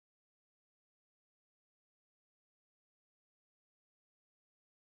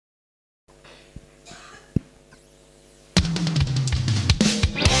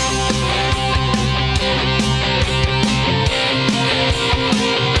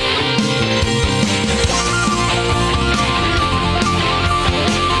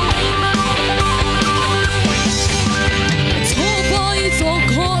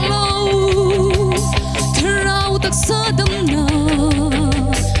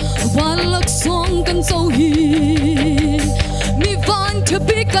造現，滅患卻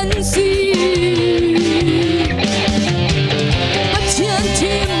必近視。不前添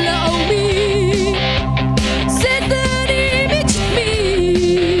留面，寫得你面前面，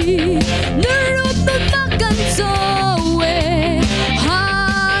你入到那間座位，哈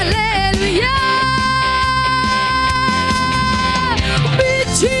利路亞，必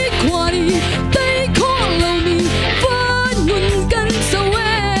去掛你。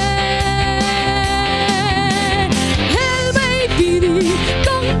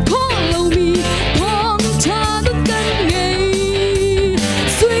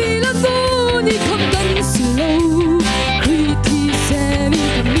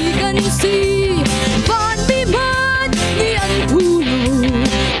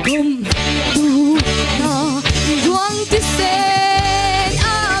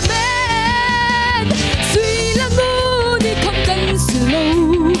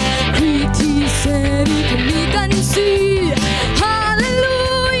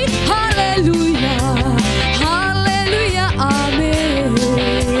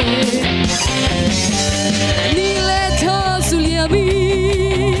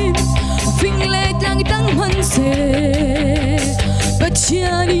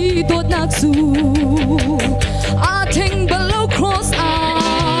Chia đi tốt nạc dù a thanh below cross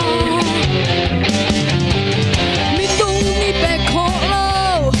out mi tung mi bè khó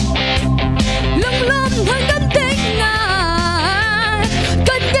lâu lâm lâm thang cân tích ngà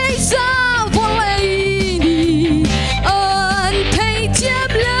cân cây xa vô lây đi ơn thay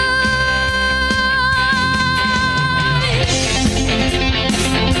chép lời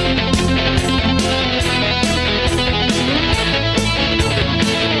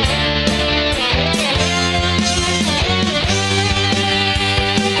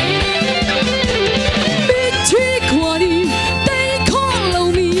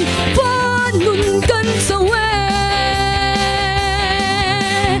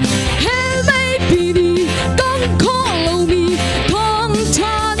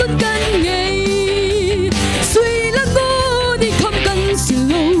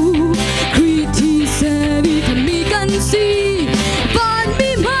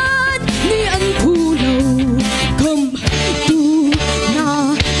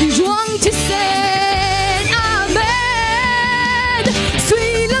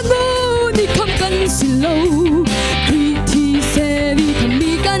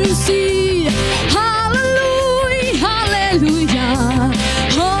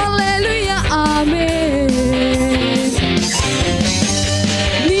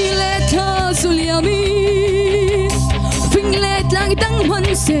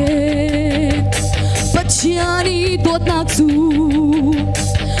bất chia đi tốt nạc dù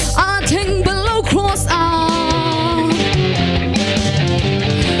a thanh below cross out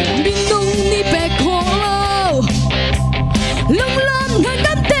bình đông đi bè khó lâu lông lông thang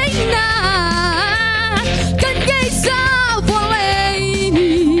đắm tinh nà cần gây xa vô lây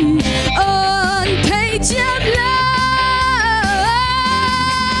đi ơn thay chép lại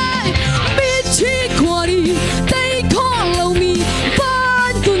biết chi qua đi tay khó lâu mi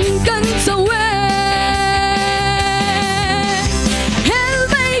cần sâu hell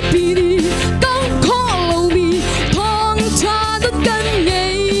baby đi công khó lâu mi thong cha đất cần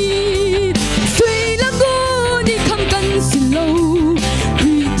ngày suy lắm cô đi không cần xin lâu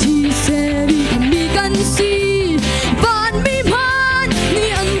khi thì sẽ đi không đi cần si van mi man ni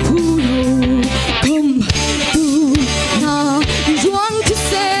ăn phù lâu không tu na doang thì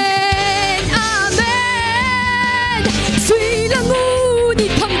sẽ amen suy lắm cô đi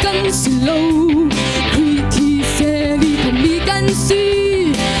không cần xin lâu khi thì sẽ đi không đi cần si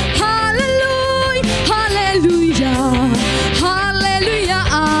hallelujah hallelujah hallelujah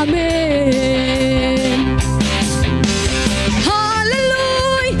amen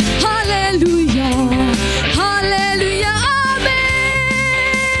hallelujah hallelujah hallelujah amen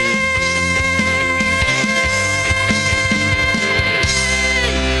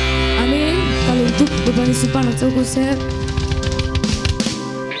amen. Kalau untuk beban simpan atau konsep